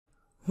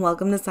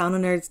Welcome to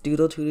Sononerds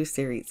Doodle Tutor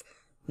series.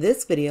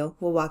 This video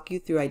will walk you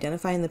through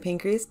identifying the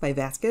pancreas by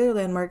vascular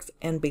landmarks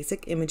and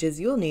basic images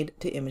you'll need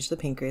to image the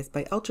pancreas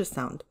by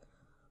ultrasound.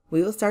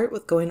 We will start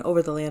with going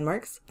over the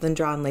landmarks, then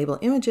draw and label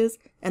images,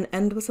 and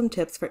end with some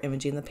tips for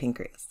imaging the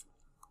pancreas.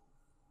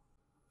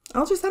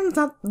 Ultrasound is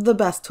not the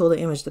best tool to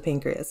image the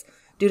pancreas.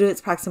 Due to its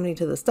proximity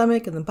to the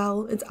stomach and the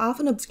bowel, it's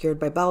often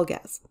obscured by bowel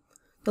gas.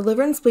 The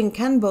liver and spleen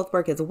can both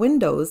work as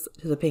windows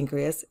to the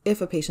pancreas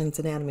if a patient's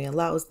anatomy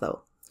allows,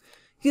 though.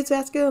 Use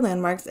vascular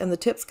landmarks and the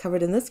tips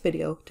covered in this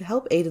video to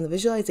help aid in the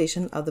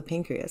visualization of the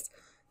pancreas.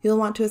 You'll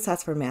want to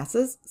assess for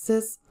masses,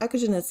 cysts,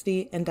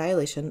 echogenicity, and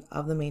dilation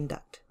of the main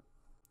duct.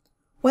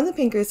 When the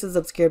pancreas is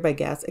obscured by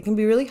gas, it can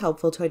be really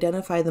helpful to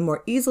identify the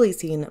more easily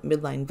seen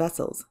midline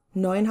vessels.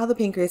 Knowing how the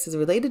pancreas is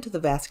related to the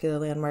vascular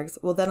landmarks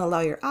will then allow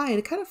your eye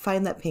to kind of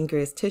find that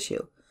pancreas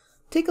tissue.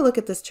 Take a look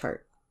at this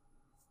chart.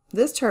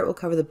 This chart will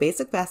cover the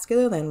basic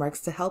vascular landmarks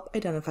to help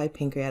identify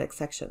pancreatic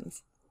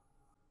sections.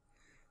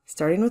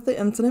 Starting with the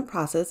incident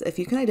process, if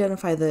you can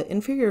identify the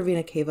inferior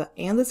vena cava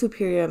and the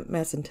superior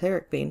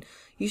mesenteric vein,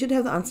 you should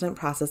have the incident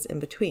process in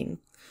between.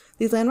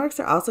 These landmarks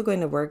are also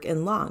going to work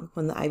in long.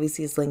 When the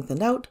IVC is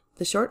lengthened out,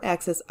 the short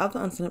axis of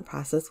the incident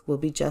process will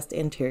be just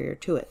anterior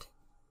to it.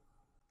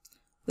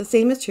 The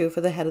same is true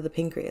for the head of the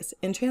pancreas.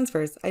 In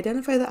transverse,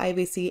 identify the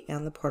IVC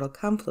and the portal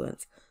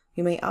confluence.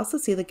 You may also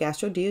see the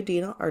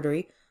gastroduodenal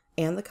artery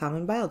and the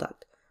common bile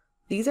duct.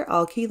 These are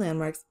all key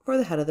landmarks for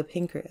the head of the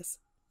pancreas.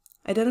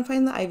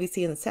 Identifying the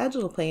IVC in the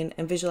sagittal plane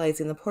and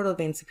visualizing the portal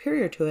vein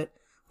superior to it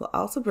will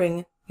also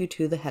bring you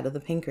to the head of the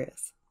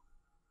pancreas.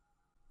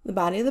 The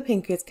body of the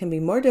pancreas can be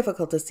more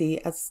difficult to see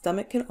as the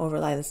stomach can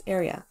overlie this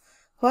area.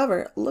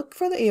 However, look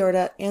for the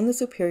aorta and the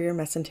superior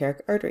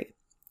mesenteric artery.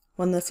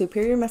 When the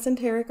superior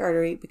mesenteric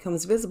artery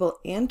becomes visible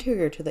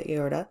anterior to the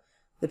aorta,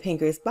 the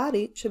pancreas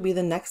body should be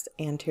the next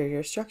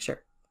anterior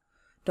structure.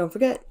 Don't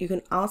forget, you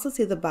can also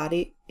see the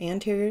body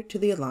anterior to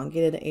the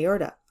elongated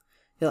aorta.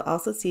 You'll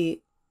also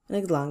see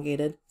an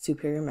elongated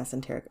superior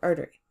mesenteric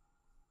artery.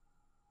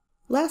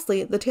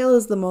 Lastly, the tail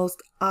is the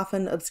most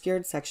often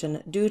obscured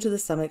section due to the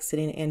stomach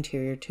sitting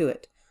anterior to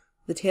it.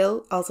 The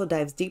tail also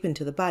dives deep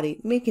into the body,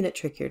 making it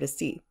trickier to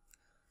see.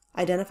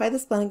 Identify the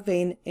splenic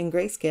vein in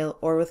grayscale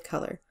or with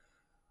color.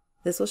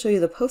 This will show you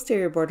the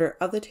posterior border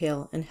of the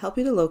tail and help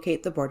you to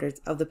locate the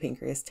borders of the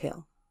pancreas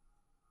tail.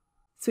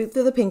 Sweep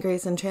through the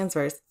pancreas in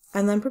transverse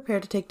and then prepare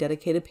to take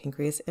dedicated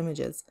pancreas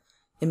images.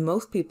 In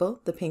most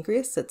people, the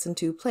pancreas sits in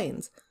two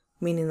planes,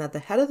 meaning that the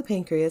head of the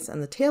pancreas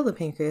and the tail of the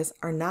pancreas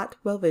are not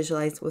well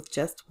visualized with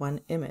just one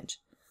image.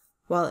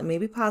 While it may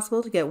be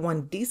possible to get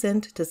one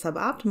decent to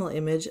suboptimal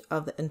image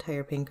of the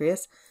entire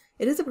pancreas,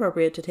 it is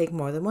appropriate to take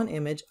more than one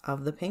image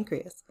of the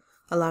pancreas,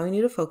 allowing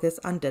you to focus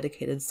on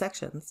dedicated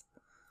sections.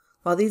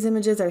 While these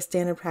images are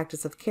standard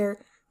practice of care,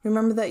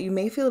 remember that you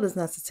may feel it is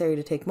necessary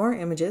to take more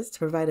images to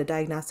provide a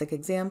diagnostic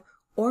exam,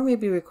 or may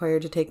be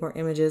required to take more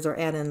images or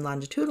add in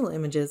longitudinal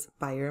images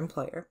by your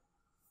employer.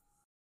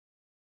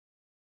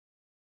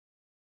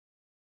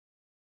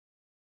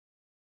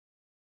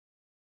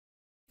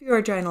 If you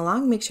are drawing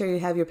along, make sure you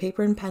have your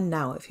paper and pen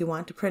now. If you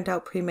want to print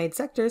out pre-made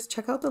sectors,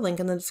 check out the link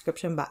in the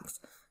description box.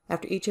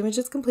 After each image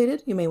is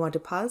completed, you may want to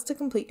pause to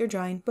complete your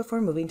drawing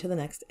before moving to the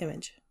next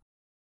image.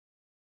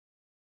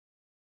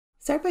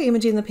 Start by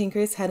imaging the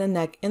pancreas head and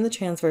neck in the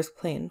transverse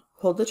plane.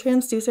 Hold the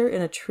transducer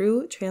in a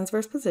true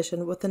transverse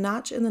position with the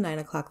notch in the 9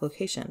 o'clock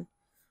location.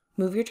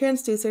 Move your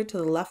transducer to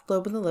the left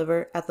lobe of the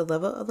liver at the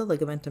level of the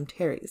ligamentum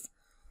teres.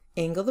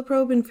 Angle the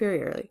probe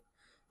inferiorly.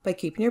 By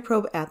keeping your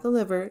probe at the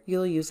liver,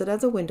 you'll use it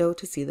as a window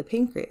to see the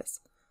pancreas.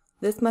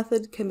 This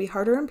method can be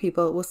harder on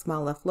people with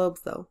small left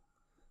lobes, though.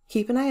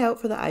 Keep an eye out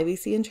for the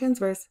IVC in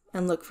transverse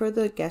and look for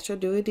the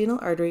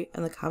gastroduodenal artery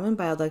and the common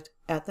bile duct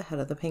at the head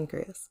of the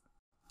pancreas.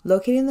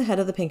 Locating the head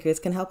of the pancreas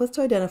can help us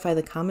to identify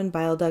the common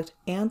bile duct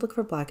and look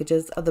for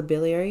blockages of the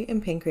biliary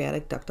and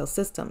pancreatic ductal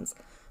systems.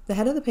 The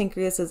head of the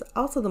pancreas is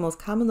also the most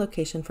common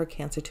location for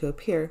cancer to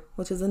appear,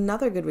 which is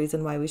another good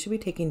reason why we should be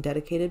taking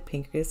dedicated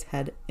pancreas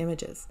head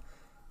images.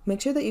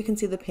 Make sure that you can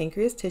see the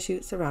pancreas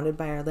tissue surrounded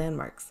by our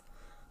landmarks.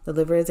 The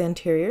liver is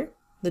anterior,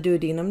 the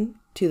duodenum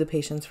to the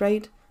patient's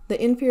right,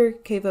 the inferior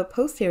cava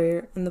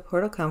posterior, and the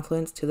portal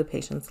confluence to the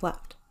patient's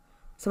left.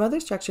 Some other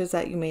structures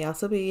that you may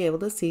also be able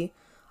to see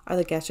are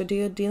the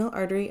gastroduodenal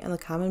artery and the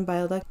common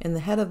bile duct in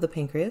the head of the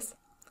pancreas,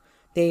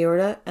 the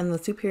aorta and the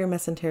superior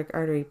mesenteric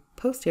artery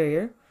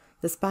posterior,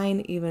 the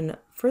spine even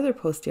further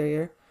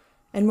posterior,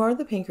 and more of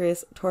the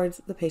pancreas towards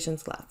the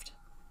patient's left.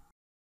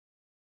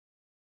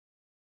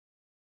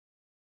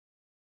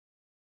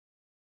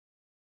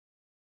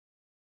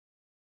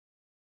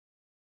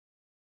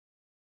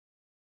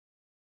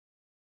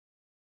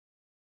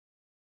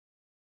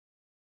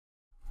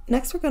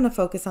 Next, we're going to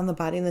focus on the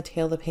body and the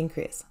tail of the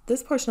pancreas.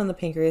 This portion of the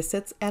pancreas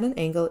sits at an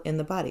angle in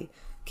the body.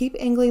 Keep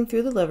angling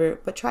through the liver,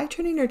 but try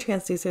turning your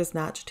transducer's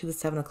notch to the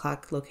 7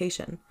 o'clock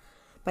location.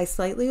 By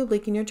slightly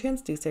obliquing your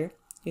transducer,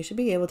 you should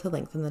be able to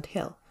lengthen the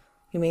tail.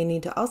 You may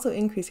need to also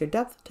increase your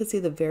depth to see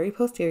the very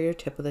posterior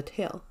tip of the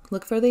tail.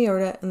 Look for the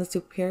aorta and the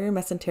superior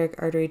mesenteric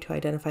artery to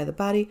identify the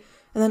body,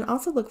 and then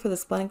also look for the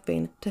splenic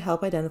vein to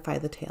help identify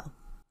the tail.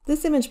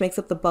 This image makes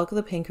up the bulk of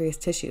the pancreas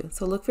tissue,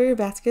 so look for your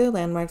vascular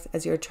landmarks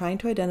as you are trying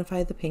to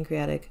identify the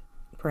pancreatic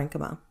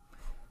parenchyma.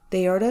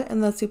 The aorta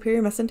and the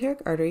superior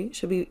mesenteric artery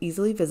should be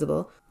easily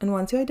visible, and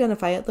once you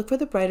identify it, look for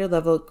the brighter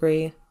level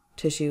gray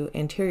tissue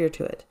anterior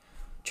to it.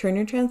 Turn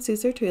your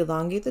transducer to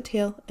elongate the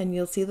tail, and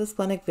you'll see the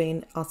splenic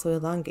vein also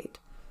elongate.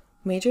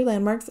 Major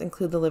landmarks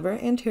include the liver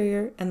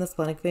anterior and the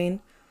splenic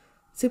vein,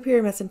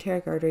 superior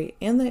mesenteric artery,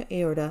 and the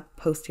aorta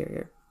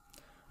posterior.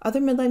 Other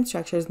midline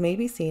structures may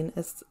be seen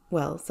as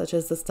well, such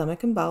as the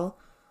stomach and bowel,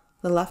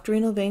 the left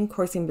renal vein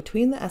coursing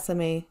between the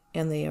SMA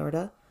and the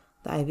aorta,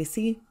 the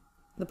IVC,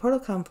 the portal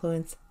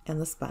confluence, and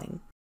the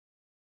spine.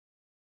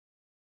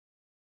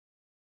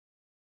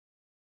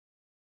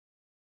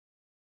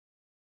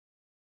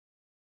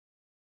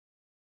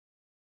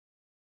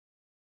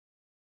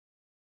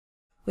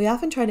 We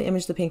often try to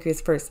image the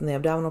pancreas first in the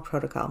abdominal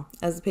protocol.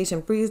 As the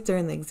patient breathes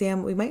during the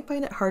exam, we might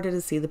find it harder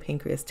to see the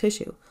pancreas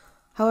tissue.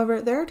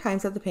 However, there are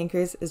times that the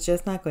pancreas is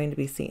just not going to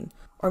be seen,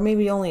 or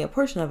maybe only a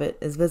portion of it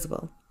is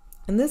visible.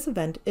 In this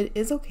event, it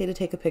is okay to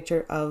take a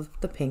picture of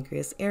the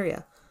pancreas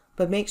area,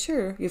 but make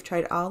sure you've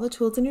tried all the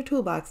tools in your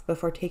toolbox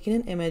before taking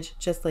an image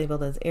just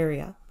labeled as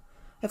area.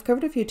 I've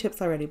covered a few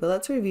tips already, but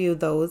let's review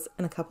those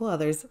and a couple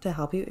others to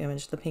help you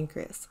image the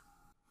pancreas.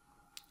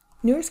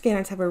 Newer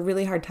scanners have a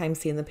really hard time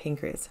seeing the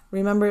pancreas.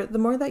 Remember, the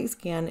more that you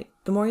scan,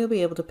 the more you'll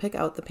be able to pick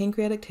out the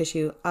pancreatic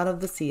tissue out of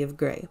the sea of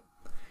gray.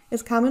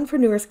 It's common for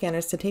newer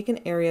scanners to take an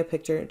area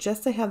picture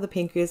just to have the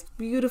pancreas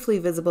beautifully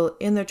visible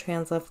in their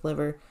trans-left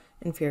liver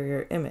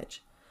inferior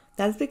image.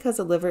 That is because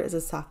the liver is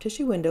a soft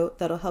tissue window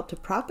that'll help to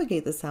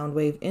propagate the sound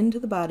wave into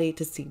the body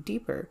to see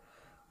deeper.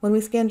 When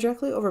we scan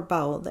directly over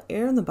bowel, the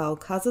air in the bowel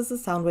causes the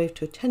sound wave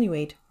to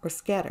attenuate or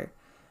scatter,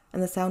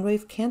 and the sound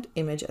wave can't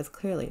image as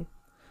clearly.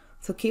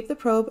 So keep the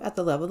probe at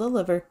the level of the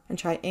liver and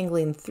try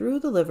angling through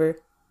the liver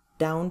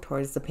down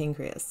towards the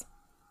pancreas.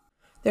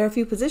 There are a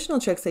few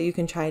positional tricks that you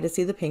can try to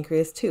see the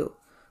pancreas too.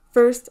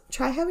 First,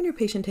 try having your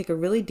patient take a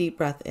really deep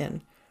breath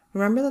in.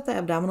 Remember that the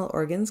abdominal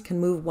organs can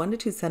move 1 to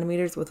 2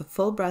 centimeters with a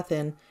full breath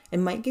in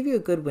and might give you a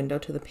good window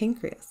to the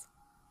pancreas.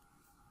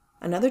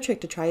 Another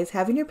trick to try is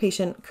having your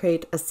patient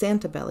create a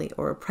Santa belly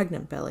or a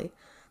pregnant belly.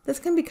 This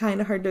can be kind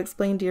of hard to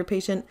explain to your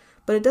patient,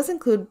 but it does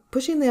include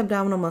pushing the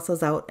abdominal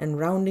muscles out and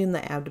rounding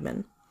the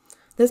abdomen.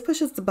 This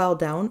pushes the bowel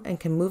down and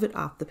can move it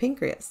off the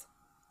pancreas.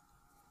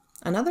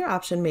 Another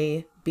option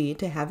may be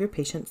to have your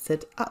patient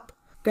sit up.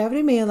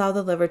 Gravity may allow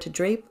the liver to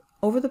drape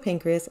over the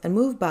pancreas and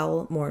move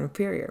bowel more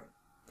inferior.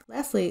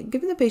 Lastly,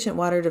 giving the patient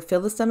water to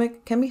fill the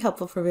stomach can be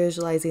helpful for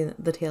visualizing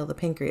the tail of the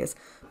pancreas,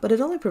 but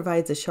it only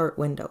provides a short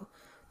window.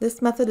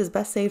 This method is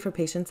best saved for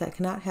patients that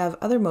cannot have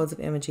other modes of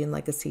imaging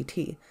like a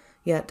CT,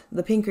 yet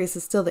the pancreas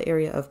is still the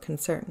area of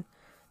concern.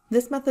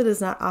 This method is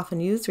not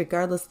often used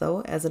regardless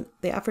though, as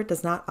the effort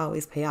does not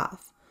always pay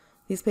off.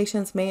 These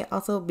patients may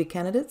also be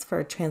candidates for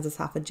a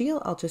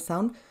transesophageal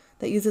ultrasound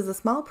that uses a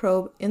small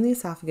probe in the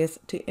esophagus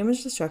to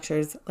image the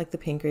structures like the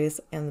pancreas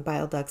and the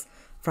bile ducts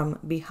from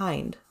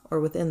behind or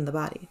within the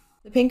body.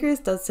 The pancreas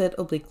does sit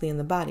obliquely in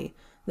the body.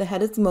 The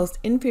head is the most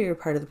inferior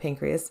part of the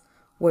pancreas,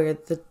 where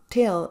the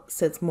tail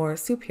sits more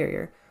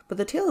superior, but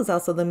the tail is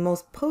also the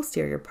most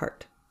posterior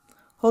part.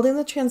 Holding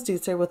the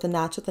transducer with the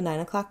notch at the 9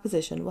 o'clock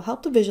position will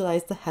help to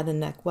visualize the head and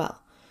neck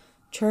well.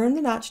 Turn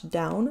the notch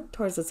down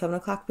towards the 7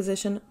 o'clock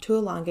position to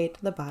elongate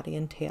the body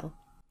and tail.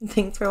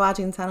 Thanks for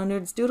watching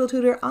Sononerds Doodle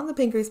Tutor on the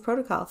Pancreas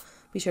protocol.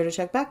 Be sure to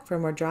check back for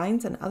more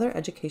drawings and other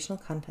educational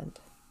content.